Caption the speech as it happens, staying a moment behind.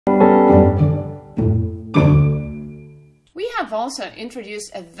have also introduced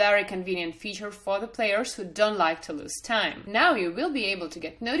a very convenient feature for the players who don't like to lose time. Now you will be able to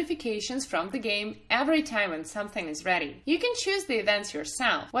get notifications from the game every time when something is ready. You can choose the events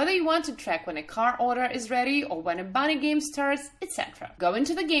yourself, whether you want to track when a car order is ready or when a bunny game starts, etc. Go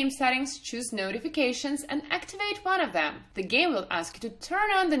into the game settings, choose notifications and activate one of them. The game will ask you to turn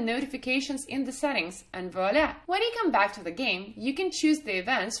on the notifications in the settings, and voila! When you come back to the game, you can choose the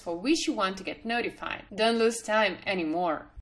events for which you want to get notified. Don't lose time anymore.